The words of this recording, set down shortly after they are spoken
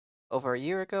Over a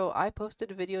year ago, I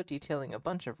posted a video detailing a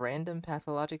bunch of random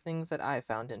pathologic things that I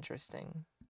found interesting.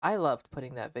 I loved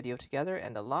putting that video together,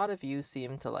 and a lot of you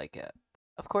seemed to like it.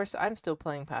 Of course, I'm still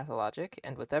playing Pathologic,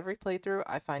 and with every playthrough,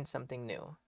 I find something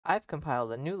new. I've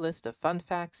compiled a new list of fun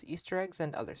facts, Easter eggs,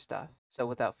 and other stuff. So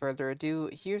without further ado,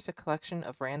 here's a collection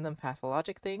of random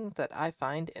pathologic things that I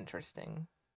find interesting.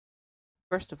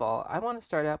 First of all, I want to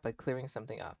start out by clearing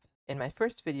something up. In my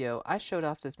first video, I showed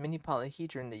off this mini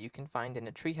polyhedron that you can find in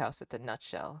a treehouse at the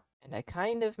Nutshell, and I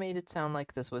kind of made it sound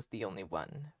like this was the only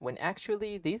one, when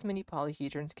actually these mini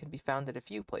polyhedrons can be found at a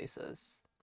few places.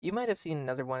 You might have seen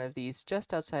another one of these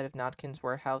just outside of Notkin's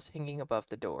warehouse hanging above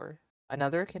the door.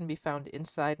 Another can be found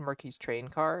inside Murky's train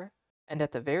car, and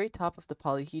at the very top of the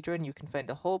polyhedron you can find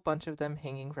a whole bunch of them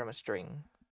hanging from a string.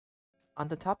 On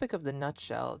the topic of the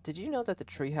Nutshell, did you know that the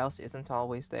treehouse isn't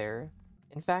always there?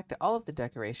 In fact, all of the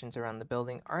decorations around the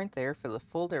building aren't there for the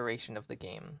full duration of the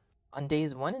game. On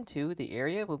days 1 and 2, the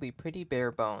area will be pretty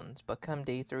bare bones, but come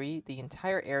day 3, the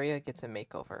entire area gets a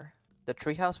makeover. The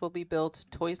treehouse will be built,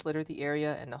 toys litter the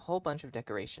area, and a whole bunch of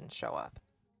decorations show up.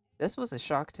 This was a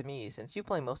shock to me since you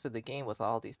play most of the game with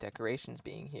all these decorations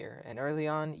being here, and early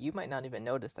on, you might not even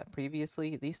notice that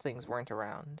previously these things weren't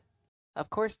around. Of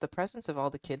course, the presence of all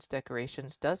the kids'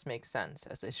 decorations does make sense,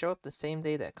 as they show up the same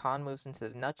day that Khan moves into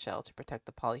the Nutshell to protect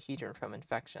the polyhedron from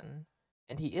infection.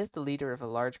 And he is the leader of a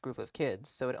large group of kids,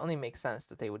 so it only makes sense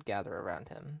that they would gather around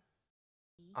him.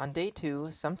 On day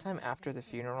 2, sometime after the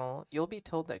funeral, you'll be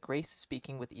told that Grace is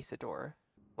speaking with Isidore.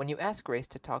 When you ask Grace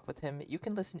to talk with him, you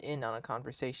can listen in on a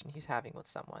conversation he's having with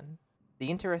someone. The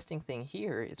interesting thing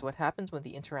here is what happens when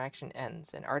the interaction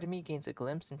ends and Artemy gains a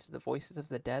glimpse into the voices of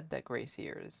the dead that Grace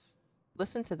hears.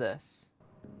 Listen to this.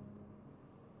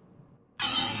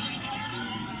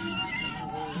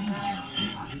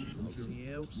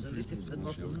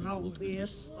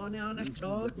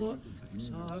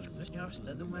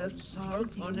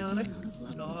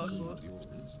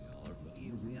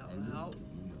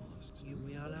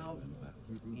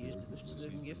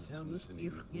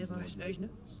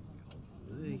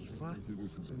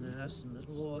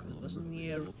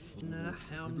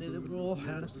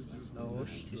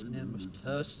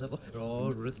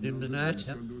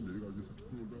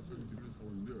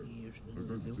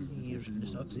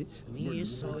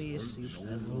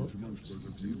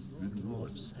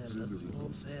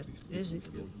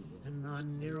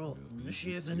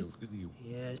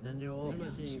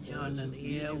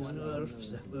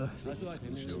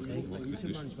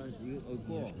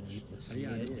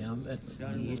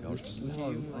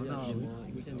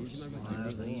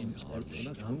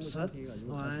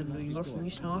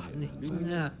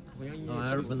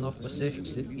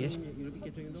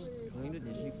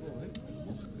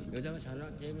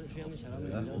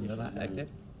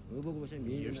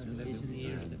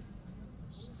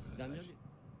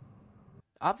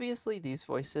 Obviously, these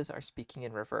voices are speaking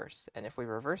in reverse, and if we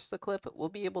reverse the clip, we'll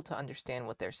be able to understand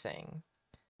what they're saying.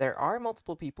 There are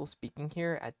multiple people speaking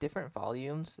here at different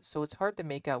volumes, so it's hard to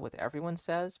make out what everyone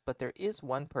says, but there is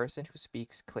one person who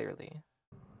speaks clearly.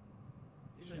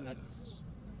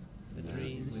 The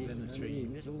dream within the tree.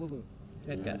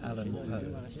 Edgar Allan Poe.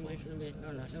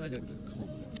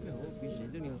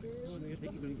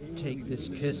 Take this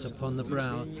kiss upon the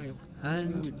brow,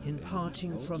 and in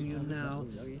parting from you now,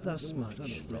 thus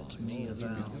much let me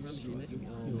avow.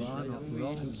 You are not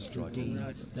wrong to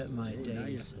deem that my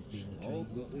days have been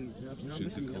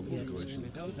a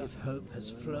dream. Yet, if hope has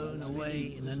flown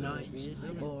away in a night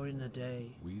or in a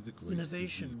day, in a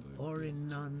vision or in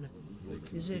none,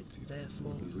 is it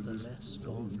therefore the less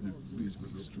gone?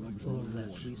 All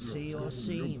that we see or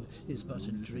seem is but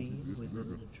a dream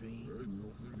within a dream.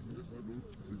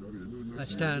 I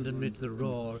stand amid the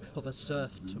roar of a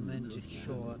surf-tormented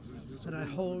shore, and I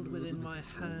hold within my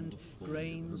hand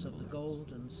grains of the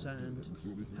golden sand.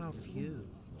 How few,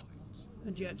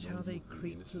 and yet how they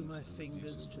creep through my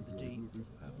fingers to the deep,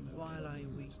 while I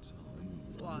weep,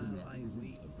 while I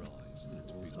weep.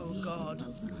 Oh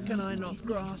God, can I not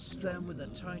grasp them with a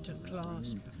tighter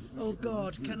clasp? Oh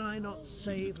God, can I not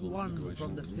save one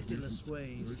from the pitiless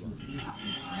wave?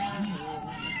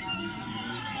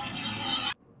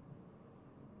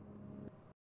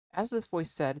 As this voice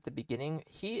said at the beginning,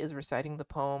 he is reciting the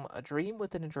poem A Dream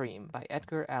Within a Dream by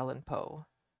Edgar Allan Poe.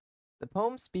 The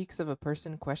poem speaks of a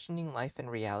person questioning life and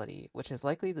reality, which is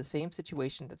likely the same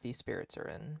situation that these spirits are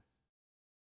in.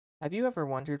 Have you ever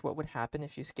wondered what would happen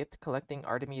if you skipped collecting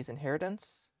Artemy's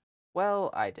inheritance? Well,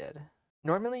 I did.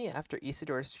 Normally, after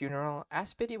Isidore's funeral,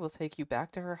 Aspity will take you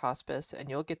back to her hospice and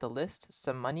you'll get the list,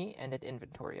 some money, and an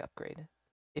inventory upgrade.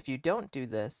 If you don't do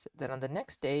this, then on the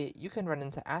next day, you can run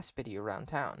into Aspity around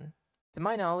town. To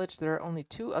my knowledge, there are only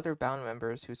 2 other bound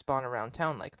members who spawn around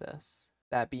town like this,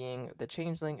 that being the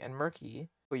Changeling and Murky,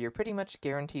 who you're pretty much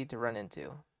guaranteed to run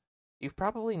into. You've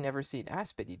probably never seen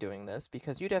Aspity doing this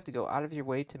because you'd have to go out of your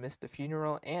way to miss the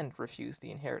funeral and refuse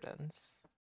the inheritance.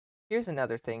 Here's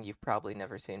another thing you've probably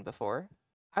never seen before.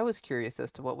 I was curious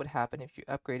as to what would happen if you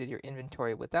upgraded your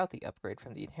inventory without the upgrade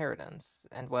from the inheritance,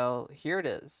 and well, here it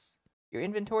is. Your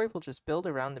inventory will just build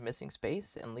around the missing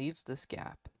space and leaves this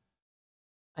gap.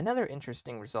 Another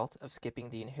interesting result of skipping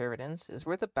the inheritance is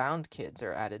where the bound kids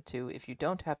are added to if you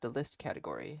don't have the list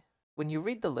category. When you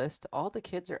read the list, all the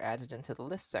kids are added into the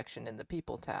list section in the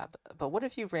People tab, but what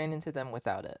if you ran into them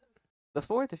without it?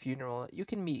 Before the funeral, you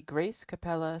can meet Grace,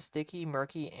 Capella, Sticky,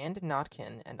 Murky, and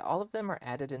Notkin, and all of them are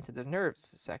added into the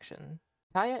Nerves section.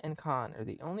 Taya and Khan are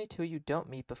the only 2 you don't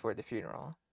meet before the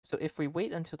funeral, so if we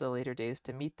wait until the later days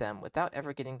to meet them without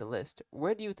ever getting the list,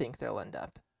 where do you think they'll end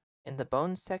up? In the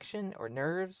Bones section, or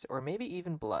Nerves, or maybe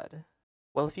even Blood?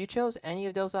 Well, if you chose any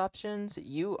of those options,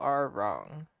 you are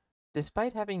wrong.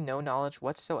 Despite having no knowledge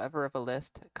whatsoever of a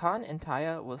list, Khan and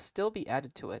Taya will still be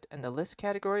added to it, and the list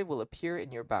category will appear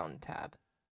in your Bound tab.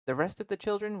 The rest of the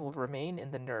children will remain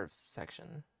in the Nerves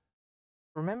section.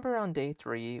 Remember on day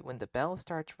 3 when the bell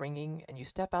starts ringing and you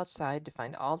step outside to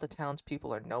find all the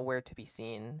townspeople are nowhere to be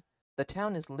seen? The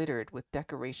town is littered with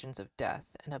decorations of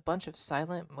death, and a bunch of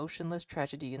silent, motionless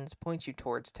tragedians point you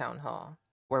towards Town Hall,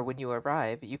 where when you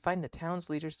arrive, you find the town's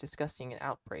leaders discussing an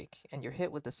outbreak, and you're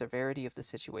hit with the severity of the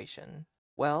situation.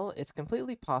 Well, it's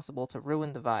completely possible to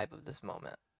ruin the vibe of this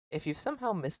moment. If you've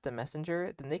somehow missed the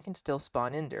messenger, then they can still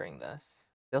spawn in during this.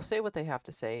 They'll say what they have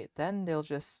to say, then they'll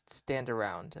just stand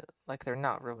around, like they're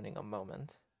not ruining a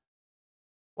moment.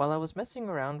 While I was messing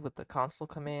around with the console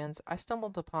commands, I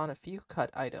stumbled upon a few cut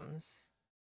items.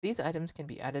 These items can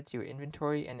be added to your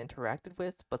inventory and interacted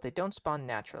with, but they don't spawn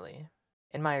naturally.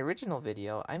 In my original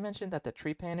video, I mentioned that the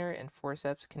trepanner and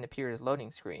forceps can appear as loading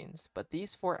screens, but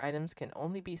these 4 items can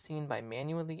only be seen by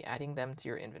manually adding them to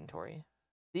your inventory.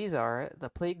 These are the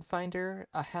Plague Finder,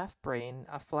 a half brain,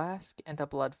 a flask, and a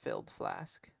blood-filled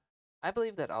flask. I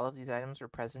believe that all of these items were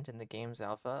present in the game's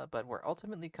alpha, but were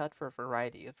ultimately cut for a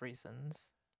variety of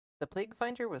reasons. The Plague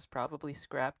Finder was probably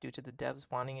scrapped due to the devs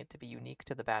wanting it to be unique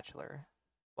to The Bachelor,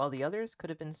 while the others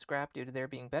could have been scrapped due to there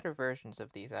being better versions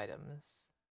of these items.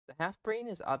 The half-brain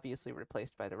is obviously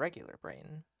replaced by the regular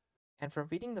brain. And from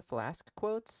reading the flask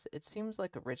quotes, it seems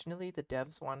like originally the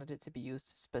devs wanted it to be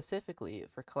used specifically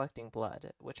for collecting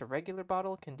blood, which a regular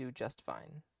bottle can do just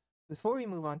fine. Before we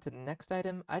move on to the next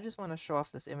item, I just want to show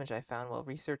off this image I found while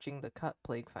researching the cut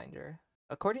Plague Finder.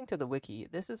 According to the wiki,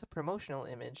 this is a promotional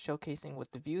image showcasing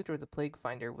what the view through the Plague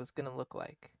Finder was gonna look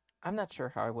like. I'm not sure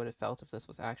how I would have felt if this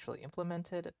was actually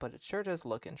implemented, but it sure does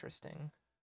look interesting.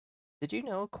 Did you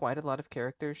know quite a lot of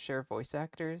characters share voice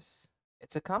actors?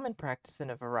 It's a common practice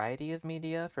in a variety of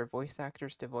media for voice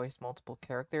actors to voice multiple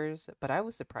characters, but I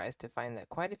was surprised to find that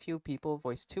quite a few people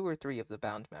voice 2 or 3 of the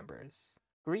Bound members.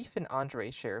 Grief and Andre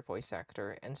share a voice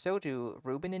actor, and so do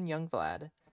Ruben and Young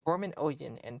Vlad, Foreman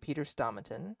Oyen and Peter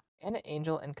Stomaton, Anna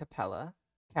Angel and Capella,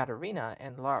 Katerina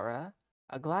and Lara,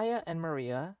 Aglaya and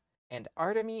Maria, and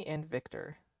Artemy and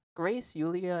Victor. Grace,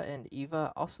 Yulia, and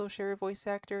Eva also share a voice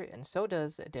actor, and so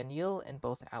does Daniil and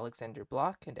both Alexander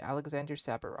Block and Alexander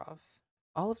Sabarov.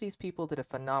 All of these people did a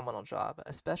phenomenal job,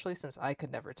 especially since I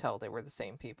could never tell they were the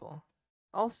same people.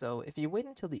 Also, if you wait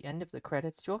until the end of the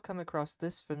credits, you'll come across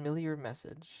this familiar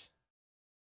message.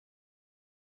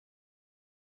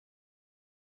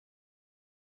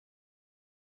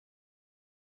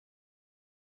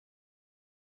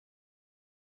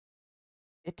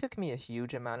 It took me a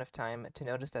huge amount of time to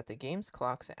notice that the game's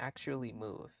clocks actually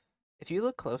move. If you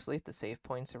look closely at the save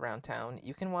points around town,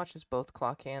 you can watch as both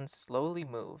clock hands slowly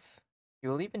move. You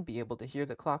will even be able to hear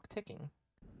the clock ticking.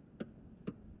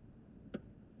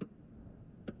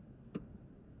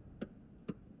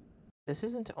 This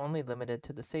isn't only limited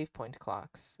to the save point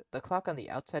clocks. The clock on the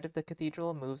outside of the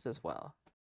cathedral moves as well.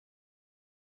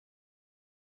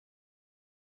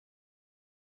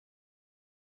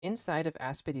 Inside of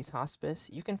Aspidy's hospice,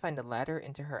 you can find a ladder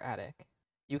into her attic.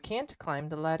 You can't climb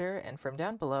the ladder, and from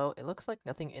down below, it looks like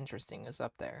nothing interesting is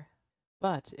up there.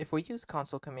 But if we use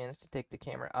console commands to take the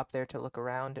camera up there to look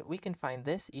around, we can find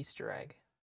this Easter egg.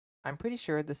 I'm pretty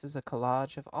sure this is a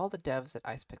collage of all the devs at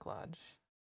Icepick Lodge.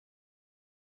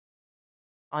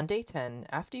 On day 10,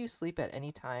 after you sleep at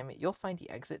any time, you'll find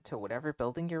the exit to whatever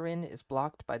building you're in is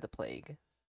blocked by the plague.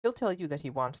 He'll tell you that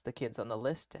he wants the kids on the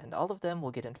list, and all of them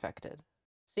will get infected.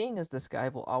 Seeing as this guy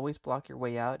will always block your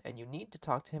way out and you need to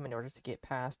talk to him in order to get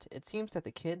past, it seems that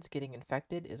the kids getting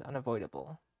infected is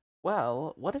unavoidable.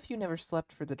 Well, what if you never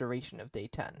slept for the duration of day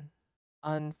 10?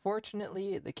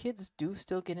 Unfortunately, the kids do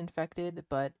still get infected,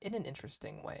 but in an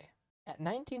interesting way. At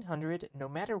 1900, no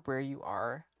matter where you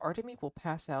are, Artemy will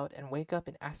pass out and wake up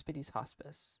in Aspides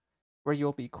Hospice, where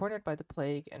you'll be cornered by the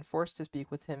plague and forced to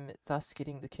speak with him, thus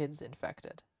getting the kids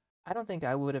infected. I don't think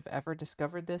I would have ever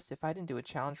discovered this if I didn't do a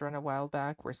challenge run a while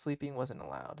back where sleeping wasn't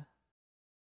allowed.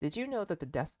 Did you know that the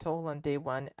death toll on day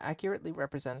 1 accurately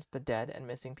represents the dead and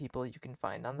missing people you can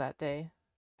find on that day?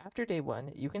 After day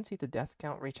 1, you can see the death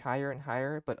count reach higher and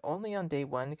higher, but only on day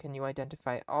 1 can you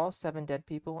identify all 7 dead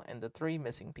people and the 3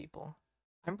 missing people.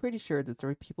 I'm pretty sure the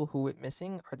 3 people who went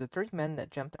missing are the 3 men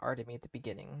that jumped Artemy at the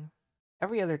beginning.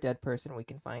 Every other dead person we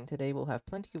can find today will have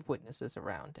plenty of witnesses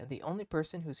around, and the only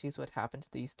person who sees what happened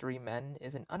to these 3 men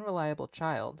is an unreliable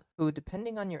child who,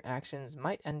 depending on your actions,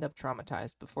 might end up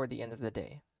traumatized before the end of the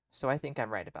day. So I think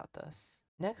I'm right about this.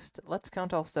 Next, let's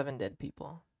count all 7 dead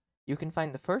people. You can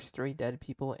find the first 3 dead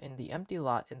people in the empty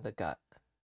lot in the gut.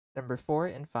 Number 4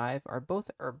 and 5 are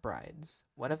both herb brides.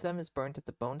 One of them is burned at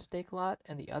the bone steak lot,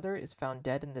 and the other is found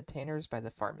dead in the tanners by the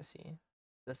pharmacy.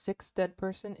 The 6th dead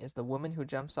person is the woman who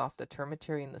jumps off the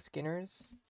termitary in the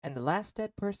Skinners, and the last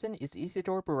dead person is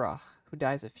Isidore Barach, who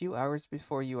dies a few hours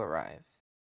before you arrive.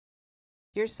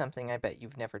 Here's something I bet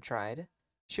you've never tried: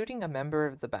 shooting a member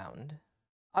of the Bound.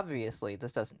 Obviously,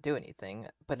 this doesn't do anything,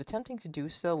 but attempting to do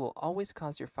so will always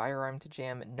cause your firearm to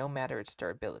jam no matter its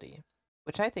durability,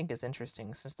 which I think is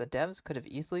interesting since the devs could have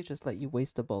easily just let you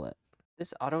waste a bullet.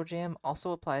 This auto jam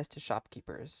also applies to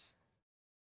shopkeepers.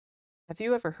 Have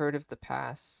you ever heard of the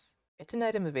pass? It's an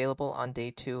item available on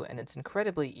day 2 and it's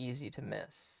incredibly easy to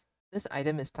miss. This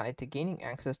item is tied to gaining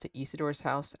access to Isidore's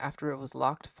house after it was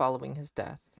locked following his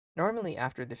death. Normally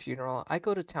after the funeral, I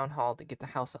go to Town Hall to get the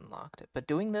house unlocked, but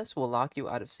doing this will lock you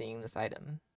out of seeing this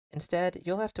item. Instead,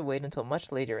 you'll have to wait until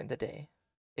much later in the day.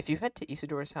 If you head to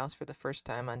Isidore's house for the first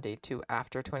time on day 2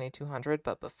 after 2200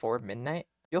 but before midnight,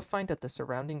 you'll find that the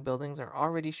surrounding buildings are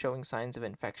already showing signs of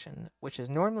infection, which is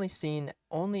normally seen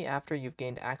only after you've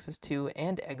gained access to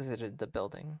and exited the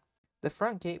building. The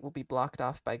front gate will be blocked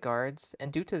off by guards,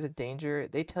 and due to the danger,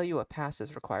 they tell you a pass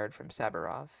is required from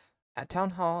Saburov. At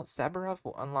Town Hall, Saburov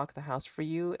will unlock the house for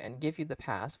you and give you the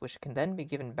pass, which can then be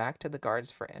given back to the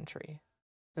guards for entry.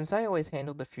 Since I always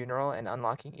handled the funeral and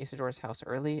unlocking Isidore's house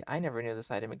early, I never knew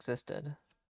this item existed.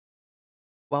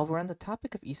 While we're on the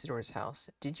topic of Isidore's house,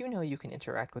 did you know you can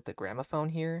interact with the gramophone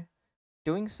here?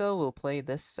 Doing so will play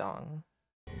this song.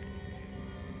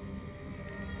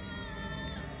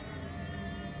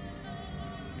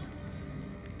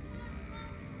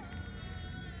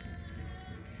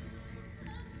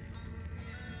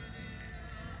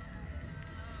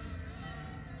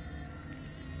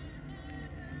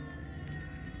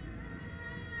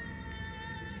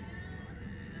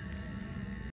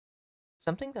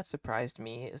 Something that surprised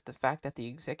me is the fact that the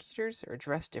executors are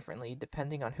dressed differently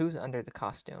depending on who's under the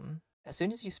costume. As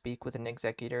soon as you speak with an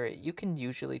executor, you can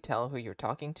usually tell who you're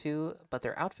talking to, but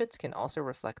their outfits can also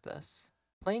reflect this.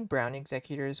 Plain brown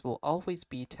executors will always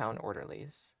be town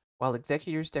orderlies, while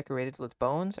executors decorated with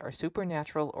bones are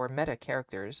supernatural or meta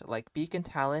characters like Beacon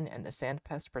Talon and the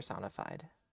Sandpest personified.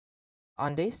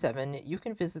 On day 7, you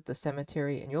can visit the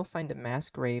cemetery and you'll find a mass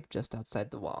grave just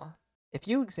outside the wall. If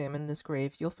you examine this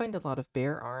grave, you'll find a lot of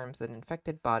bare arms and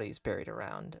infected bodies buried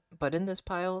around, but in this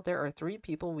pile, there are 3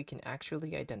 people we can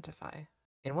actually identify.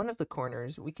 In one of the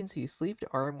corners, we can see a sleeved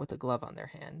arm with a glove on their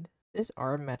hand. This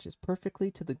arm matches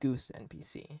perfectly to the Goose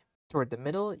NPC. Toward the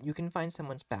middle, you can find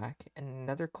someone's back, and in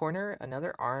another corner,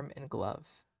 another arm and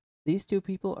glove. These 2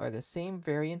 people are the same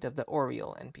variant of the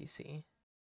Oriole NPC.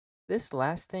 This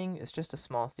last thing is just a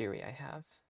small theory I have.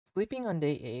 Sleeping on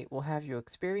day 8 will have you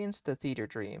experience the theater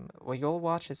dream, where you'll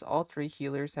watch as all 3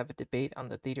 healers have a debate on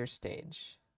the theater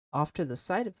stage. Off to the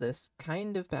side of this,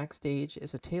 kind of backstage,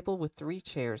 is a table with 3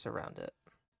 chairs around it.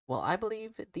 Well, I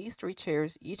believe these 3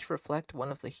 chairs each reflect one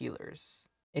of the healers.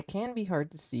 It can be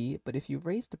hard to see, but if you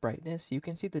raise the brightness, you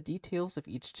can see the details of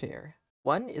each chair.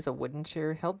 One is a wooden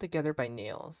chair held together by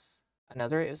nails.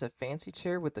 Another is a fancy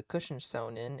chair with the cushions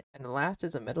sewn in, and the last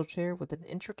is a metal chair with an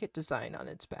intricate design on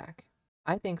its back.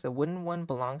 I think the wooden one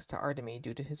belongs to Artemy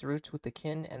due to his roots with the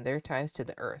kin and their ties to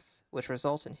the earth, which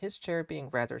results in his chair being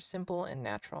rather simple and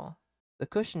natural. The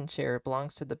cushioned chair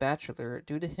belongs to the bachelor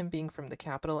due to him being from the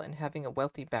capital and having a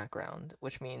wealthy background,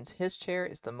 which means his chair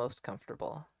is the most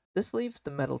comfortable. This leaves the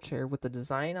metal chair with the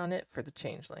design on it for the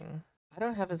changeling. I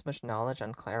don't have as much knowledge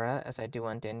on Clara as I do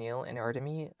on Danielle and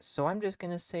Artemy, so I'm just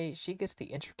gonna say she gets the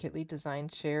intricately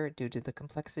designed chair due to the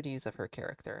complexities of her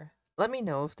character. Let me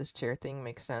know if this chair thing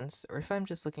makes sense, or if I'm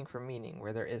just looking for meaning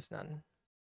where there is none.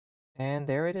 And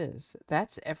there it is.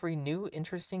 That's every new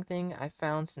interesting thing I've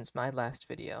found since my last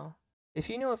video. If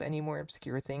you know of any more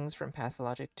obscure things from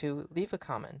Pathologic 2, leave a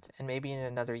comment, and maybe in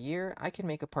another year I can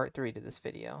make a part 3 to this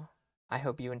video. I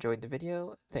hope you enjoyed the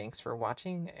video, thanks for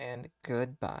watching, and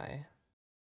goodbye.